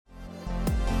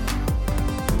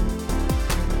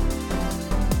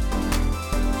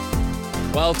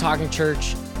Well, Talking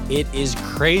Church, it is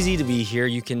crazy to be here.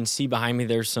 You can see behind me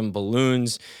there's some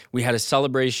balloons. We had a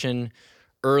celebration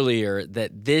earlier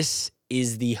that this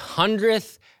is the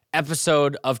 100th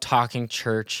episode of Talking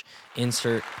Church.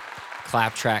 Insert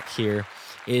clap track here.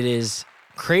 It is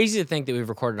crazy to think that we've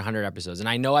recorded 100 episodes. And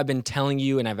I know I've been telling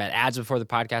you, and I've had ads before the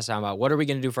podcast about what are we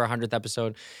going to do for our 100th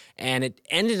episode. And it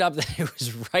ended up that it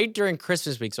was right during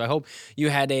Christmas week. So I hope you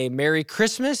had a Merry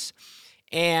Christmas.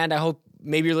 And I hope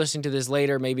maybe you're listening to this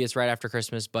later. Maybe it's right after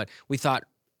Christmas. But we thought,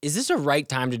 is this a right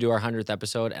time to do our 100th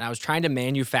episode? And I was trying to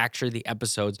manufacture the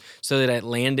episodes so that it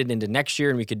landed into next year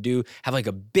and we could have like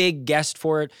a big guest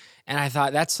for it. And I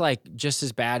thought that's like just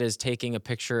as bad as taking a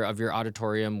picture of your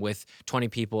auditorium with 20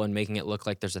 people and making it look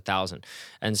like there's 1,000.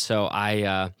 And so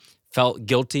I felt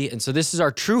guilty. And so this is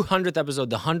our true 100th episode,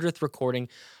 the 100th recording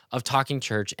of Talking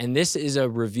Church. And this is a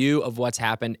review of what's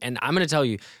happened. And I'm going to tell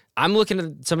you, I'm looking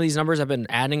at some of these numbers. I've been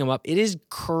adding them up. It is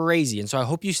crazy. And so I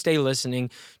hope you stay listening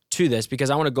to this because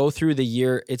I want to go through the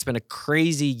year. It's been a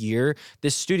crazy year.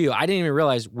 This studio, I didn't even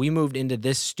realize we moved into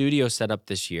this studio setup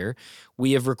this year.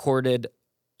 We have recorded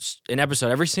an episode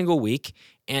every single week,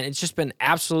 and it's just been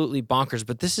absolutely bonkers.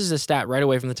 But this is a stat right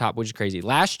away from the top, which is crazy.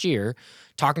 Last year,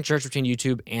 Talking Church between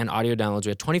YouTube and audio downloads,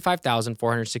 we had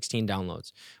 25,416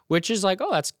 downloads, which is like,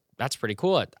 oh, that's pretty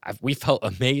cool. We felt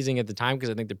amazing at the time because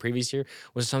I think the previous year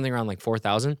was something around like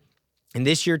 4,000. And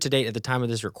this year to date, at the time of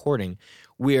this recording,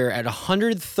 we're at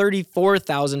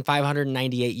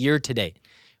 134,598 year to date,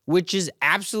 which is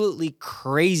absolutely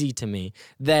crazy to me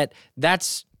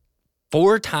that's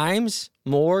 4 times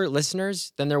more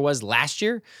listeners than there was last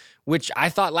year, which I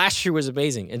thought last year was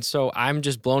amazing. And so I'm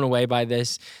just blown away by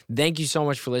this. Thank you so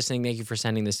much for listening. Thank you for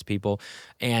sending this to people.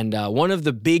 And one of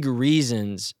the big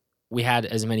reasons we had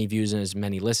as many views and as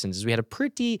many listens is we had a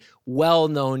pretty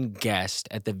well-known guest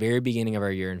at the very beginning of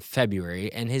our year in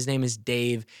February, and his name is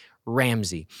Dave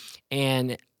Ramsey.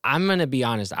 And I'm going to be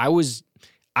honest, I was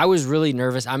really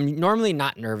nervous. I'm normally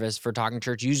not nervous for Talking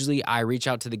Church. Usually I reach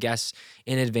out to the guests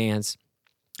in advance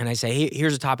and I say, hey,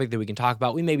 here's a topic that we can talk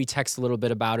about. We maybe text a little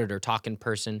bit about it or talk in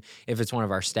person if it's one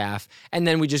of our staff. And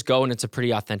then we just go and it's a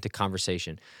pretty authentic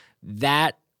conversation.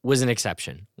 That was an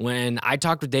exception. When I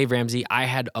talked with Dave Ramsey, I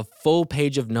had a full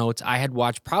page of notes. I had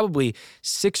watched probably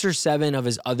 6 or 7 of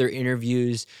his other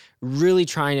interviews, really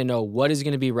trying to know what is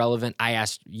going to be relevant. I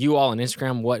asked you all on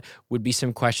Instagram what would be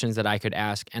some questions that I could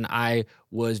ask, and I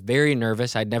was very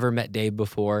nervous. I'd never met Dave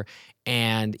before,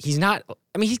 and he's kind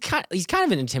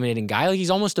of an intimidating guy. Like,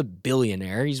 he's almost a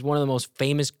billionaire. He's one of the most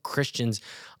famous Christians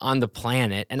on the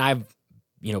planet, and I've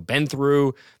been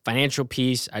through financial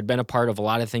peace. I'd been a part of a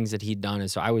lot of things that he'd done.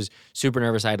 And so I was super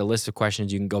nervous. I had a list of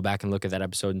questions. You can go back and look at that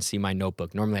episode and see my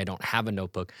notebook. Normally I don't have a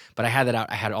notebook, but I had that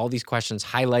out. I had all these questions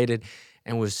highlighted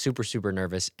and was super, super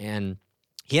nervous. And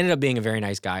he ended up being a very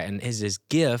nice guy. And his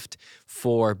gift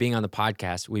for being on the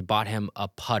podcast, we bought him a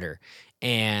putter.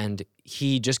 And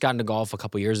he just got into golf a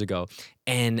couple years ago.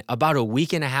 And about a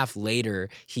week and a half later,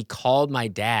 he called my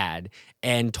dad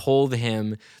and told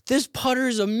him, this putter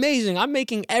is amazing. I'm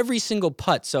making every single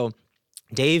putt. So,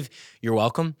 Dave, you're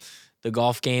welcome. The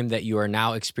golf game that you are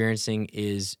now experiencing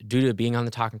is due to being on the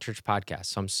Talking Church podcast.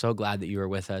 So I'm so glad that you were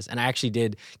with us. And I actually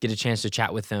did get a chance to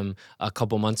chat with him a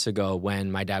couple months ago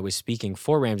when my dad was speaking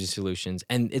for Ramsey Solutions.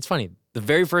 And it's funny, the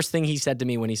very first thing he said to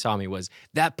me when he saw me was,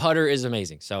 that putter is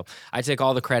amazing. So I take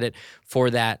all the credit for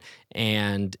that.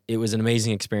 And it was an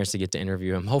amazing experience to get to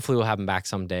interview him. Hopefully we'll have him back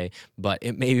someday. But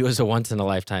it maybe was a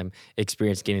once-in-a-lifetime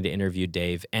experience getting to interview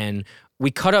Dave. And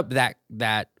we cut up that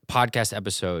podcast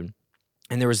episode.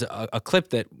 And there was a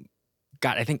clip that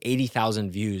got, I think,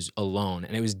 80,000 views alone.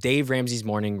 And it was Dave Ramsey's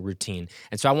morning routine.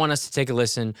 And so I want us to take a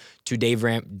listen to Dave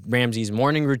Ramsey's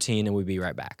morning routine, and we'll be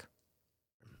right back.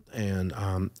 And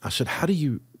I said, how do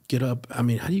you get up? How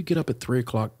do you get up at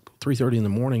 3:30 in the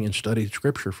morning and study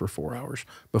scripture for 4 hours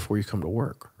before you come to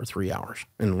work, or 3 hours,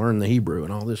 and learn the Hebrew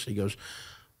and all this? He goes,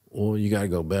 well, you got to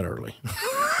go to bed early.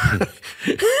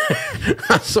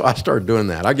 So I started doing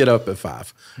that. I get up at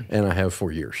 5, and I have for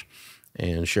years.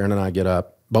 And Sharon and I get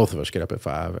up, both of us get up at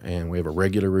 5, and we have a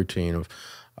regular routine of,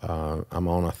 I'm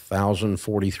on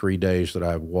 1,043 days that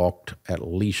I've walked at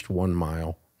least 1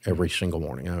 mile every single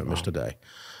morning. I haven't missed a day.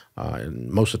 And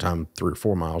most of the time, 3 or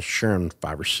 4 miles, Sharon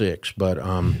 5 or 6. But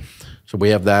so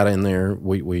we have that in there.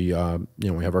 We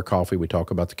have our coffee. We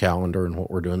talk about the calendar and what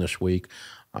we're doing this week.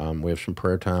 We have some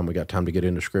prayer time. We got time to get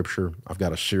into Scripture. I've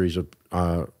got a series of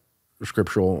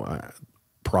scriptural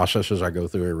processes I go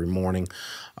through every morning,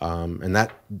 and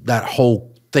that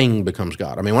whole thing becomes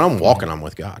God. I mean, when I'm walking, I'm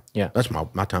with God. Yeah, that's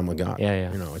my time with God.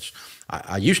 Yeah. It's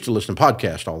I used to listen to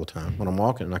podcasts all the time when I'm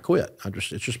walking, and I quit. It's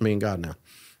just me and God now.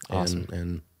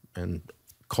 Awesome. And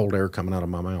cold air coming out of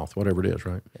my mouth, whatever it is,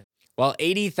 right? Well,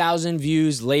 80,000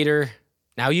 views later,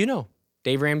 now you know.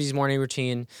 Dave Ramsey's morning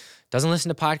routine doesn't listen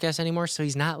to podcasts anymore, so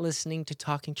he's not listening to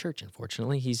Talking Church,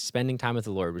 unfortunately. He's spending time with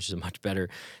the Lord, which is a much better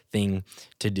thing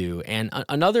to do. And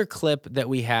another clip that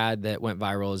we had that went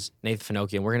viral is Nathan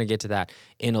Finocchio, and we're going to get to that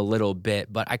in a little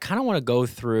bit. But I kind of want to go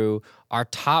through our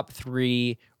top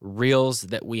 3 reels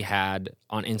that we had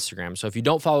on Instagram. So if you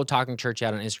don't follow Talking Church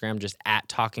yet on Instagram, just at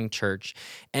Talking Church.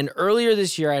 And earlier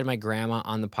this year, I had my grandma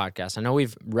on the podcast. I know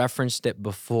we've referenced it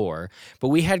before, but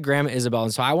we had Grandma Isabel.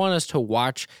 And so I want us to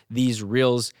watch these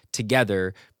reels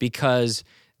together because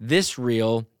this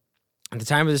reel, at the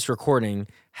time of this recording,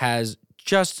 has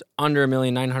just under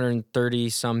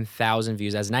 1,930,000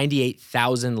 views, has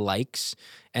 98,000 likes,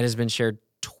 and has been shared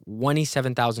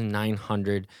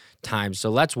 27,900 times. So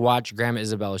let's watch Grandma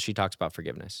Isabel as she talks about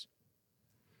forgiveness.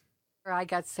 I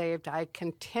got saved, I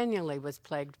continually was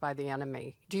plagued by the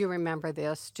enemy. Do you remember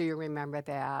this? Do you remember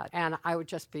that? And I would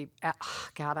just be, oh,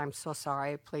 God, I'm so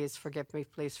sorry. Please forgive me.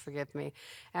 Please forgive me.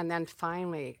 And then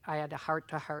finally, I had a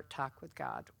heart-to-heart talk with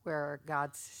God where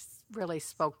God really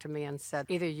spoke to me and said,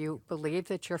 either you believe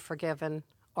that you're forgiven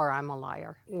or I'm a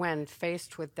liar. When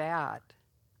faced with that,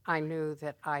 I knew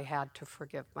that I had to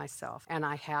forgive myself, and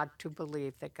I had to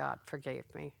believe that God forgave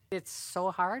me. It's so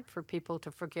hard for people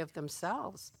to forgive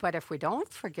themselves, but if we don't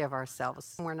forgive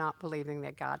ourselves, we're not believing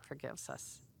that God forgives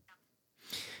us.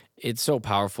 It's so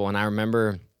powerful, and I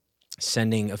remember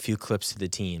sending a few clips to the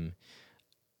team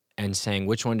and saying,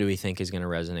 which one do we think is going to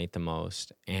resonate the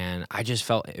most? And I just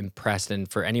felt impressed, and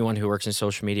for anyone who works in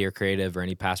social media or creative or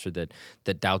any pastor that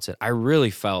doubts it, I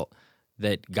really felt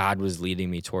that God was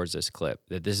leading me towards this clip,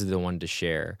 that this is the one to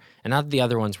share. And not that the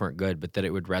other ones weren't good, but that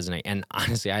it would resonate. And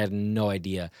honestly, I had no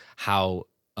idea how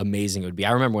amazing it would be.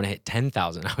 I remember when it hit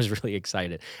 10,000, I was really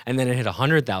excited. And then it hit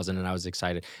 100,000 and I was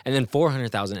excited. And then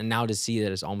 400,000. And now to see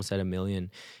that it's almost at 1 million,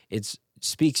 it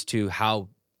speaks to how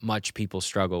much people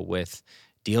struggle with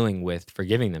dealing with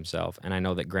forgiving themselves. And I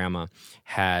know that Grandma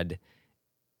had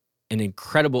an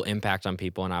incredible impact on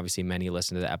people, and obviously many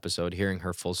listened to the episode, hearing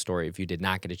her full story. If you did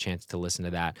not get a chance to listen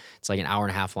to that, it's like an hour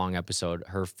and a half long episode,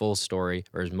 her full story,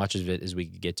 or as much of it as we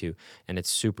could get to, and it's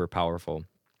super powerful.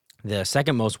 The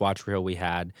second most watched reel we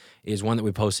had is one that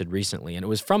we posted recently, and it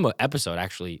was from an episode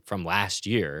actually from last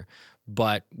year,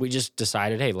 but we just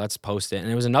decided, hey, let's post it.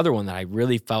 And it was another one that I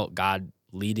really felt God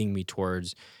leading me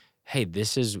towards, hey,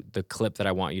 this is the clip that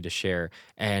I want you to share.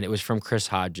 And it was from Chris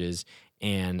Hodges,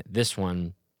 and this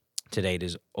one to date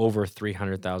is over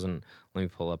 300,000. Let me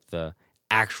pull up the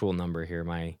actual number here.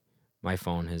 My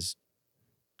phone has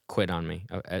quit on me.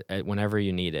 Whenever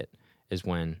you need it is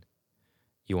when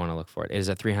you want to look for it. It is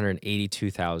at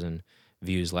 382,000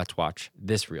 views. Let's watch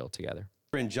this reel together.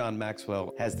 Friend John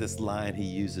Maxwell has this line he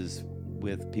uses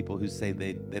with people who say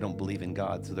they don't believe in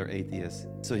God, so they're atheists.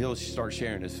 So he'll start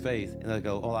sharing his faith, and they'll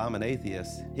go, oh, I'm an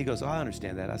atheist. He goes, oh, I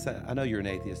understand that. I said, I know you're an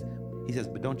atheist. He says,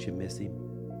 but don't you miss him?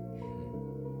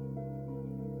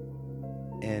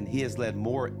 And he has led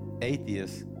more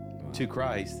atheists to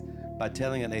Christ by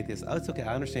telling an atheist, oh, it's okay,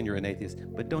 I understand you're an atheist,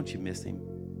 but don't you miss him?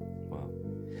 Wow.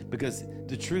 Because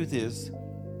the truth is,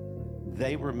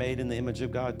 they were made in the image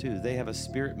of God too. They have a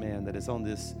spirit man that is on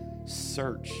this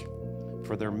search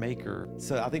for their maker.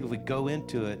 So I think if we go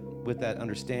into it with that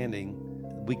understanding,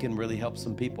 we can really help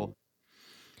some people.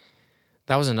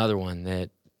 That was another one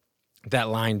that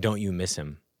line, don't you miss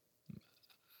him?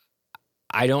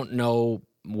 I don't know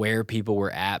where people were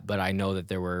at, but I know that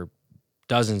there were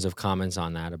dozens of comments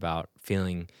on that about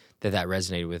feeling that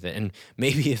resonated with it. And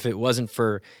maybe if it wasn't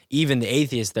for even the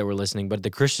atheists that were listening, but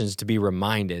the Christians, to be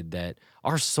reminded that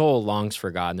our soul longs for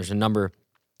God. And there's a number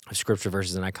of scripture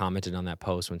verses, and I commented on that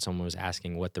post when someone was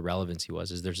asking what the relevancy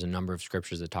was, is there's a number of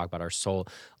scriptures that talk about our soul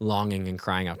longing and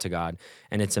crying out to God.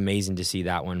 And it's amazing to see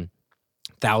that one,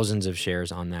 thousands of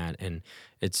shares on that. And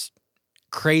it's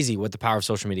crazy what the power of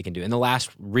social media can do. And the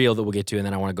last reel that we'll get to, and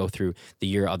then I want to go through the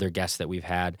year other guests that we've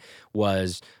had,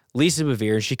 was Lisa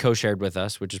Bevere, and she co-shared with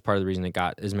us, which is part of the reason it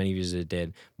got as many views as it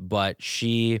did. But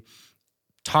she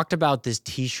talked about this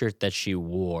t-shirt that she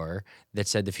wore that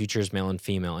said the future is male and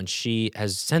female. And she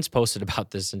has since posted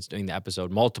about this since doing the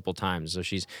episode multiple times. So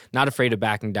she's not afraid of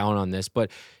backing down on this.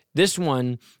 But this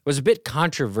one was a bit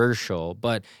controversial,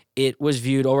 but it was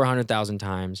viewed over 100,000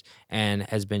 times and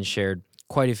has been shared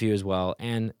quite a few as well.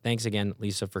 And thanks again,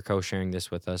 Lisa, for co-sharing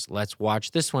this with us. Let's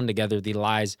watch this one together, The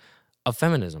Lies of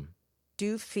Feminism.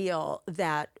 Do feel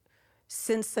that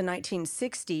since the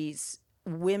 1960s,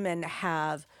 women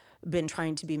have been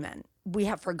trying to be men. We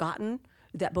have forgotten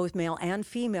that both male and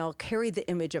female carry the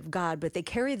image of God, but they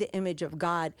carry the image of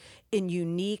God in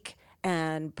unique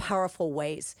and powerful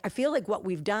ways. I feel like what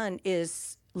we've done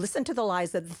is listen to the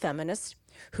lies of the feminists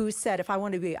who said, if I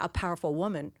want to be a powerful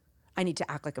woman, I need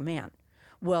to act like a man.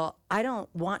 Well, I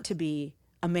don't want to be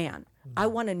a man. I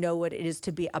want to know what it is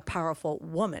to be a powerful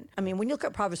woman. I mean, when you look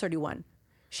at Proverbs 31,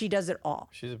 she does it all.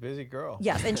 She's a busy girl.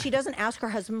 Yes, and she doesn't ask her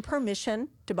husband permission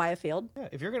to buy a field. Yeah,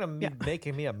 if you're gonna be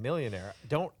making me a millionaire,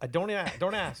 don't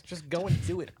ask. Just go and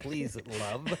do it, please,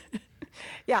 love.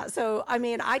 Yeah, so I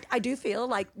mean, I do feel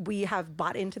like we have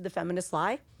bought into the feminist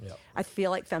lie. Yep. I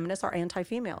feel like feminists are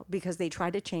anti-female because they try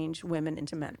to change women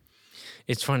into men.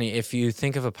 It's funny, if you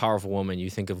think of a powerful woman, you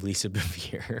think of Lisa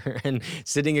Bevere. And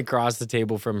sitting across the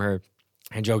table from her,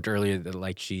 I joked earlier that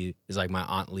like she is like my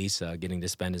Aunt Lisa, getting to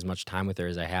spend as much time with her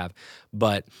as I have.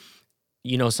 But,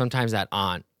 you know, sometimes that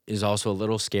aunt is also a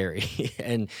little scary.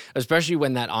 And especially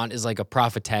when that aunt is like a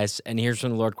prophetess and hears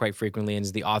from the Lord quite frequently and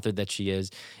is the author that she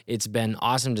is. It's been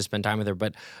awesome to spend time with her.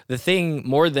 But the thing,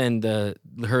 more than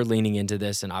her leaning into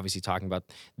this and obviously talking about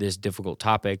this difficult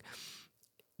topic,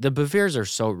 the Beveres are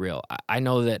so real. I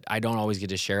know that I don't always get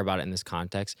to share about it in this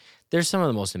context. They're some of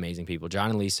the most amazing people. John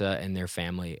and Lisa and their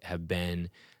family have been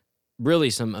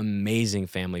really some amazing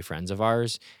family friends of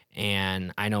ours.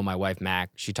 And I know my wife,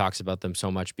 Mac, she talks about them so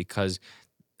much because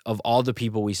of all the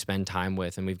people we spend time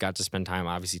with, and we've got to spend time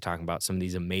obviously talking about some of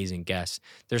these amazing guests.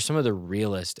 They're some of the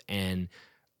realest and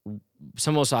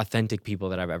some most authentic people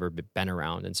that I've ever been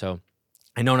around. And so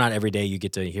I know not every day you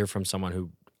get to hear from someone who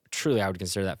truly I would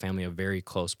consider that family a very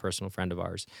close personal friend of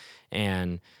ours.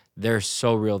 And they're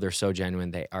so real. They're so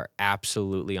genuine. They are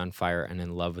absolutely on fire and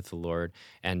in love with the Lord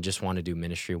and just want to do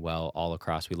ministry well all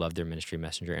across. We love their ministry,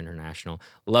 Messenger International.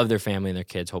 Love their family and their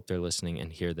kids. Hope they're listening and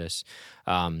hear this.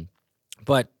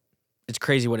 But it's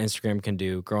crazy what Instagram can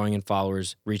do, growing in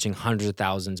followers, reaching hundreds of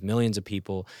thousands, millions of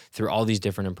people through all these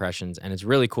different impressions. And it's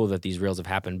really cool that these reels have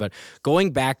happened. But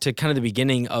going back to kind of the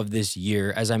beginning of this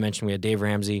year, as I mentioned, we had Dave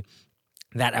Ramsey.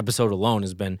 That episode alone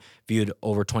has been viewed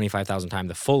over 25,000 times,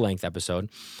 the full-length episode.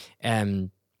 And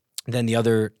then the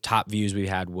other top views we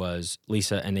had was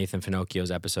Lisa and Nathan Finocchio's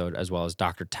episode, as well as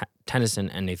Dr. Tennyson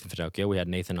and Nathan Finocchio. We had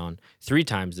Nathan on 3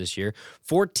 times this year.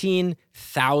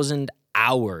 14,000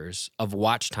 hours of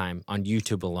watch time on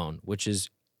YouTube alone, which is,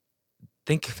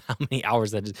 think of how many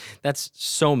hours that is. That's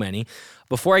so many.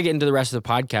 Before I get into the rest of the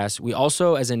podcast, we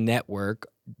also, as a network,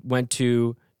 went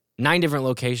to 9 different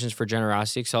locations for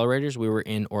Generosity Accelerators. We were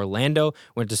in Orlando,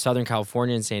 went to Southern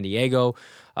California and San Diego.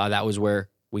 That was where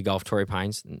we golfed Torrey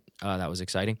Pines. That was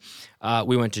exciting.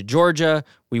 We went to Georgia.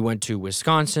 We went to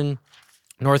Wisconsin,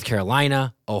 North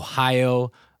Carolina,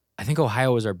 Ohio. I think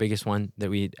Ohio was our biggest one that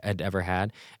we had ever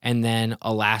had. And then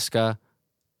Alaska.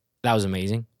 That was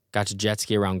amazing. Got to jet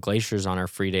ski around glaciers on our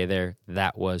free day there.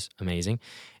 That was amazing.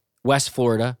 West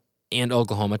Florida and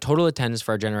Oklahoma. Total attendance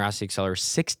for our Generosity Accelerator,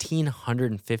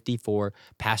 1,654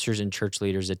 pastors and church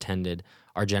leaders attended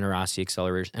our Generosity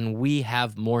Accelerators, and we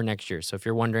have more next year. So if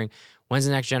you're wondering, when's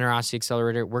the next Generosity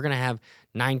Accelerator? We're going to have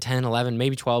 9, 10, 11,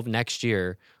 maybe 12 next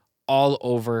year all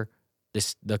over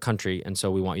the country, and so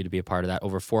we want you to be a part of that.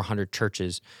 Over 400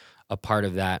 churches a part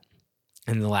of that.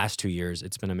 In the last 2 years,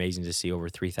 it's been amazing to see over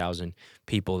 3,000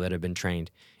 people that have been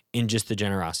trained in just the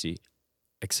Generosity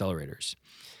Accelerators.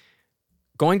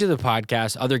 Going to the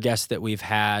podcast, other guests that we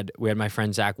had my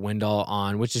friend Zach Wendell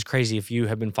on, which is crazy. If you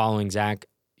have been following Zach,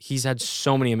 he's had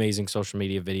so many amazing social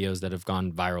media videos that have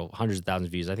gone viral, hundreds of thousands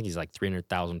of views. I think he's like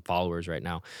 300,000 followers right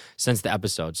now since the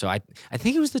episode. So I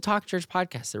think it was the Talk Church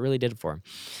podcast that really did it for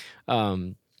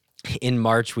him. In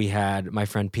March, we had my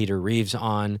friend Peter Reeves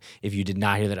on. If you did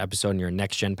not hear that episode and you're a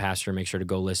next-gen pastor, make sure to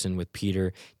go listen with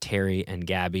Peter, Terry, and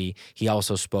Gabby. He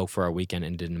also spoke for our weekend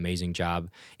and did an amazing job.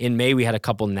 In May, we had a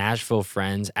couple Nashville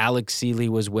friends. Alex Seeley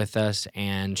was with us,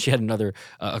 and she had another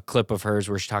a clip of hers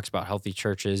where she talks about healthy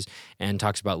churches and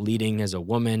talks about leading as a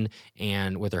woman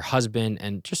and with her husband,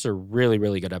 and just a really,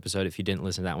 really good episode. If you didn't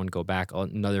listen to that one, go back.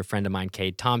 Another friend of mine,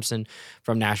 Cade Thompson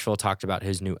from Nashville, talked about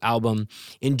his new album.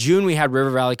 In June, we had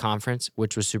River Valley Conference,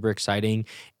 which was super exciting.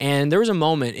 And there was a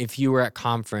moment, if you were at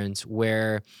conference,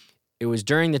 where it was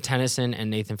during the Tennyson and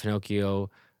Nathan Finocchio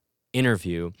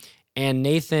interview, and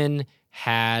Nathan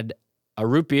had a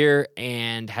root beer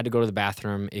and had to go to the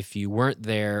bathroom. If you weren't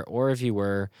there, or if you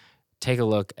were, take a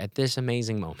look at this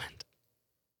amazing moment.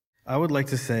 I would like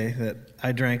to say that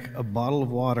I drank a bottle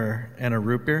of water and a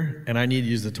root beer, and I need to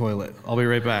use the toilet. I'll be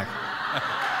right back.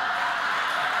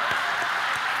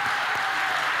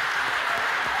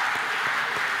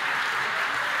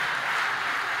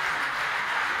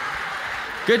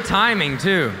 Good timing,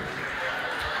 too.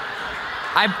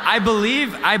 I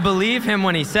believe him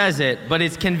when he says it, but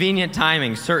it's convenient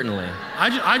timing, certainly.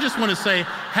 I just want to say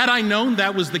Had I known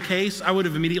that was the case, I would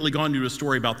have immediately gone to a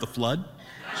story about the flood.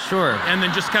 Sure. And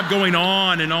then just kept going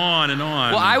on and on and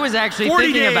on. Well, I was actually 40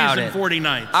 thinking days about and it. 40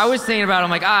 nights. I was thinking about it. I'm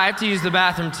like, I have to use the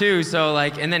bathroom too. So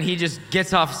like, and then he just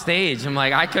gets off stage. I'm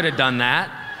like, I could have done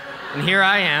that. And here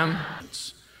I am.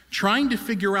 Trying to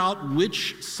figure out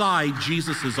which side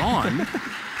Jesus is on.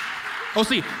 Oh,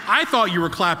 see, I thought you were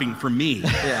clapping for me.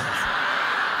 Yeah.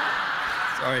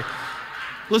 Sorry.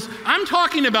 Listen, I'm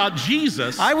talking about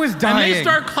Jesus. I was And dying. they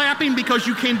start clapping because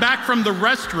you came back from the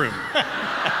restroom.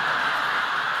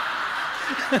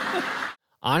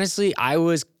 Honestly, I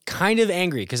was kind of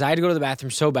angry because I had to go to the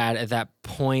bathroom so bad at that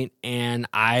point, and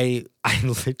I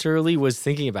literally was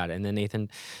thinking about it. And then Nathan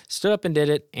stood up and did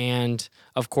it, and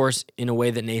of course, in a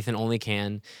way that Nathan only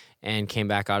can, and came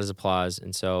back out as applause.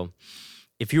 And so,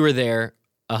 if you were there,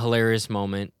 a hilarious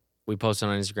moment. We posted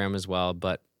on Instagram as well,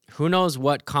 but who knows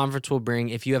what conference will bring.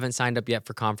 If you haven't signed up yet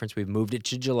for conference, we've moved it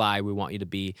to July. We want you to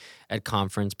be at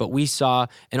conference. But we saw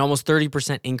an almost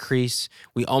 30% increase.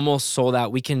 We almost sold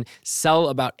out. We can sell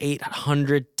about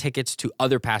 800 tickets to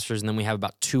other pastors, and then we have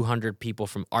about 200 people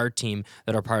from our team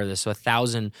that are part of this. So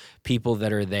 1,000 people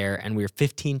that are there, and we were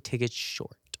 15 tickets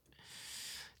short.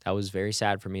 That was very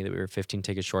sad for me that we were 15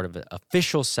 tickets short of an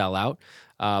official sellout,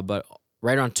 but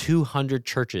right around 200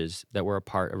 churches that were a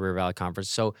part of River Valley Conference.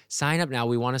 So sign up now.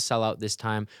 We want to sell out this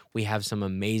time. We have some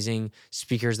amazing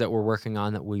speakers that we're working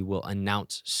on that we will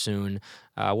announce soon.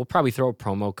 We'll probably throw a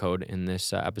promo code in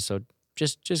this episode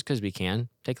just because we can.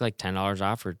 Take like $10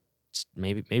 off or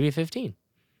maybe $15.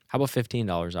 How about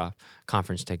 $15 off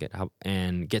conference ticket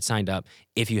and get signed up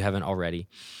if you haven't already.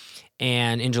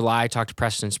 And in July, I talked to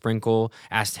Preston Sprinkle,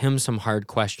 asked him some hard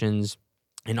questions.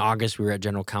 In August, we were at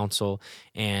General Council,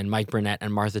 and Mike Burnett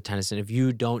and Martha Tennyson. If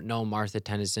you don't know Martha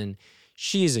Tennyson,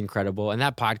 she is incredible. And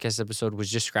that podcast episode was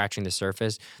just scratching the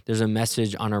surface. There's a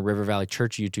message on our River Valley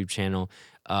Church YouTube channel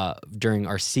during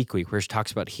our Seek Week where she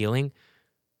talks about healing.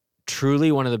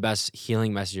 Truly one of the best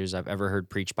healing messages I've ever heard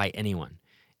preached by anyone.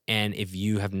 And if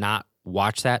you have not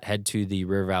watched that, head to the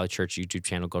River Valley Church YouTube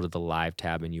channel, go to the live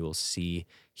tab, and you will see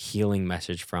healing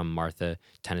message from Martha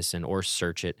Tennyson, or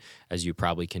search it as you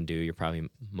probably can do. You're probably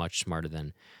much smarter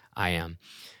than I am.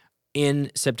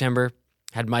 In September,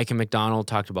 had Mike and McDonald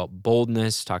talked about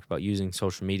boldness, talked about using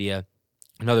social media.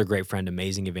 Another great friend,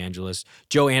 amazing evangelist,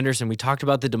 Joe Anderson. We talked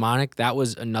about the demonic. That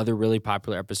was another really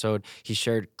popular episode. He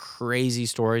shared crazy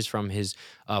stories from his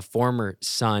former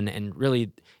son, and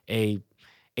really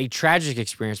a tragic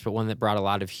experience, but one that brought a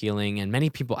lot of healing. And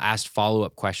many people asked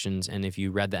follow-up questions. And if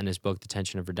you read that in his book, The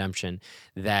Tension of Redemption,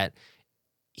 that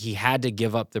he had to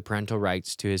give up the parental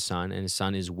rights to his son, and his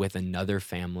son is with another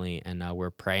family. And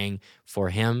we're praying for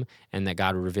him and that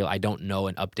God will reveal. I don't know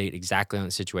an update exactly on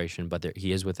the situation, but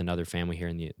he is with another family here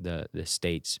in the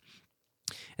States.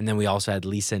 And then we also had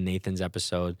Lisa and Nathan's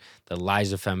episode, The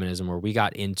Lies of Feminism, where we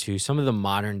got into some of the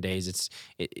modern days.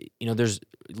 There's,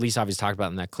 Lisa obviously talked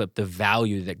about in that clip, the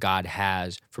value that God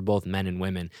has for both men and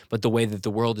women, but the way that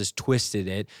the world has twisted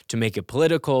it to make it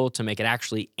political, to make it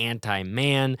actually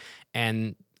anti-man.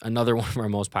 And another one of our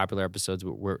most popular episodes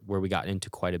where we got into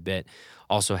quite a bit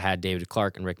also had David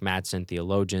Clark and Rick Madsen,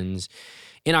 theologians.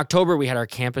 In October, we had our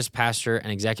campus pastor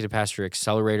and executive pastor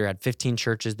accelerator. Had 15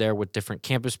 churches there with different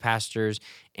campus pastors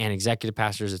and executive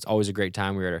pastors. It's always a great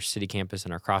time. We were at our city campus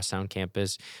and our crosstown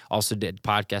campus. Also did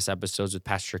podcast episodes with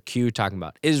Pastor Q talking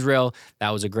about Israel.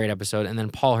 That was a great episode. And then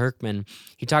Paul Herkman,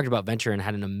 he talked about venture and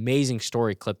had an amazing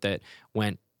story clip that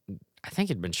went, I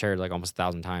think it'd been shared like almost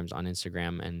 1,000 times on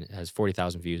Instagram and has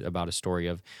 40,000 views, about a story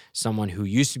of someone who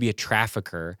used to be a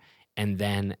trafficker and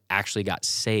then actually got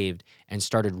saved and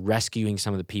started rescuing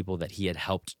some of the people that he had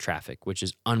helped traffic, which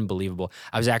is unbelievable.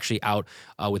 I was actually out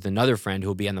with another friend who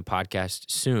will be on the podcast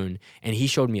soon, and he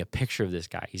showed me a picture of this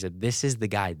guy. He said, this is the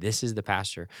guy, this is the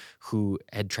pastor who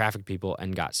had trafficked people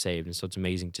and got saved. And so it's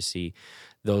amazing to see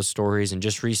those stories. And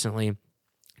just recently,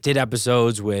 did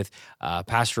episodes with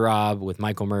Pastor Rob, with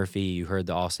Michael Murphy. You heard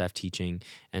the all-staff teaching.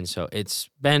 And so it's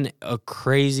been a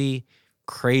crazy,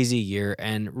 crazy year.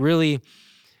 And really,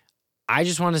 I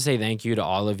just want to say thank you to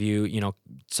all of you. You know,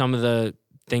 some of the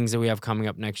things that we have coming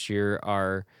up next year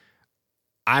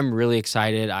I'm really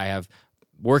excited. I have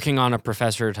working on a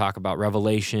professor to talk about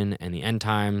Revelation and the end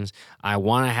times. I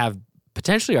want to have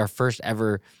potentially our first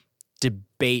ever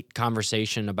debate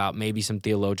conversation about maybe some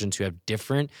theologians who have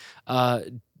different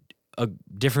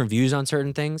views on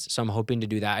certain things. So I'm hoping to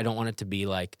do that. I don't want it to be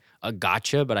like a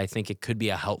gotcha, but I think it could be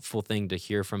a helpful thing to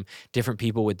hear from different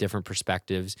people with different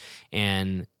perspectives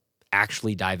and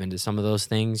actually dive into some of those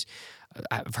things.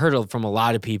 I've heard from a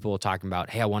lot of people talking about,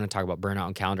 hey, I want to talk about burnout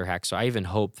and calendar hacks. So I even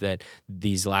hope that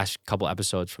these last couple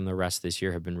episodes from the rest of this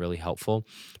year have been really helpful.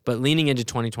 But leaning into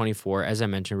 2024, as I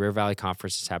mentioned, River Valley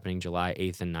Conference is happening July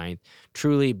 8th and 9th.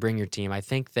 Truly bring your team. I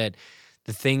think that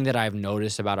the thing that I've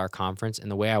noticed about our conference and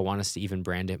the way I want us to even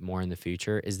brand it more in the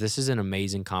future is this is an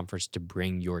amazing conference to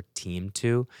bring your team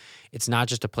to. It's not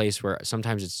just a place where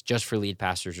sometimes it's just for lead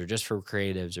pastors or just for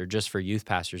creatives or just for youth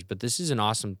pastors, but this is an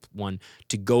awesome one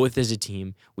to go with as a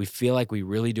team. We feel like we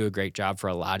really do a great job for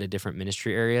a lot of different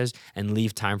ministry areas and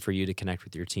leave time for you to connect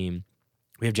with your team.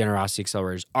 We have Generosity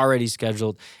Accelerators already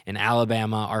scheduled in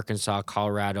Alabama, Arkansas,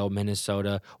 Colorado,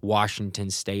 Minnesota,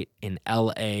 Washington State, in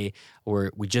LA,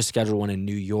 or we just scheduled one in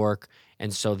New York.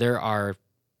 And so there are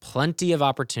plenty of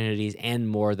opportunities and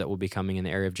more that will be coming in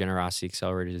the area of Generosity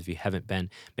Accelerators. If you haven't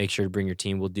been, make sure to bring your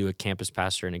team. We'll do a campus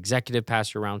pastor and executive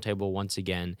pastor roundtable once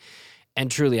again. And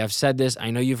truly, I've said this.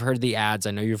 I know you've heard the ads.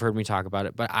 I know you've heard me talk about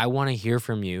it, but I want to hear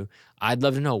from you. I'd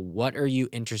love to know, what are you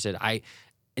interested?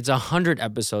 It's 100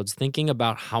 episodes, thinking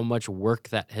about how much work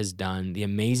that has done, the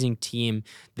amazing team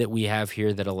that we have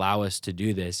here that allow us to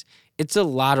do this. It's a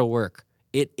lot of work.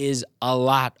 It is a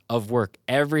lot of work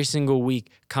every single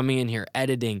week, coming in here,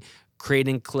 editing,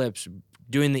 creating clips,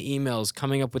 doing the emails,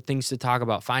 coming up with things to talk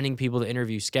about, finding people to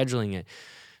interview, scheduling it.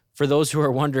 For those who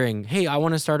are wondering, hey, I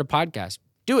want to start a podcast.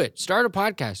 Do it. Start a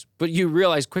podcast. But you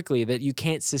realize quickly that you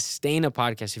can't sustain a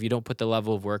podcast if you don't put the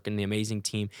level of work and the amazing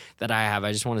team that I have.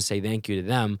 I just want to say thank you to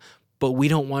them. But we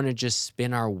don't want to just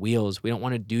spin our wheels. We don't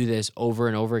want to do this over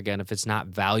and over again if it's not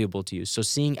valuable to you. So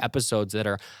seeing episodes that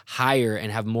are higher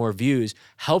and have more views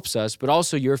helps us, but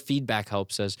also your feedback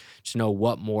helps us to know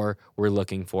what more we're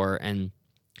looking for. And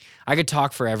I could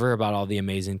talk forever about all the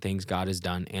amazing things God has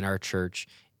done in our church,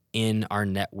 in our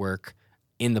network,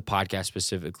 in the podcast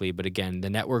specifically. But again, the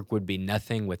network would be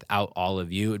nothing without all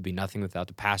of you. It would be nothing without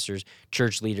the pastors,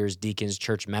 church leaders, deacons,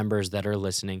 church members that are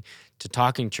listening to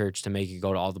Talking Church to make it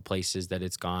go to all the places that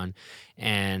it's gone.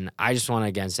 And I just want to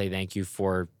again say thank you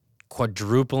for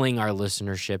quadrupling our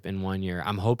listenership in 1 year.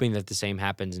 I'm hoping that the same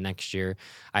happens next year.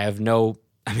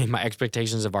 My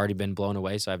expectations have already been blown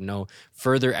away, so I have no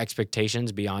further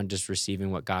expectations beyond just receiving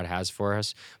what God has for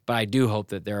us. But I do hope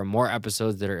that there are more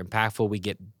episodes that are impactful. We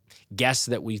get guests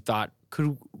that we thought,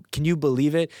 can you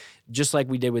believe it? Just like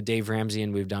we did with Dave Ramsey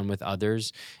and we've done with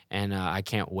others. And I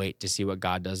can't wait to see what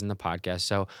God does in the podcast.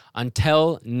 So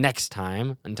until next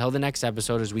time, until the next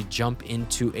episode, as we jump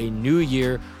into a new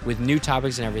year with new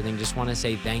topics and everything, just want to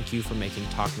say thank you for making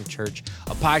Talking Church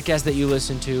a podcast that you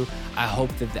listen to. I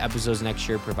hope that the episodes next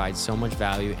year provide so much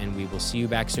value, and we will see you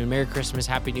back soon. Merry Christmas,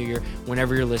 Happy New Year,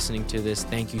 whenever you're listening to this.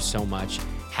 Thank you so much.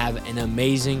 Have an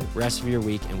amazing rest of your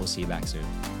week, and we'll see you back soon.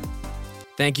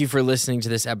 Thank you for listening to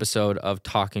this episode of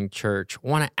Talking Church. I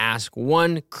want to ask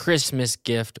one Christmas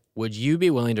gift. Would you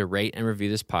be willing to rate and review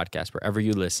this podcast wherever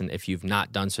you listen if you've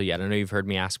not done so yet? I know you've heard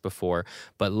me ask before,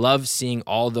 but love seeing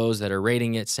all those that are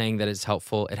rating it, saying that it's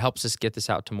helpful. It helps us get this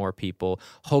out to more people.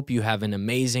 Hope you have an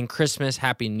amazing Christmas,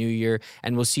 Happy New Year,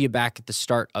 and we'll see you back at the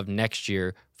start of next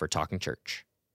year for Talking Church.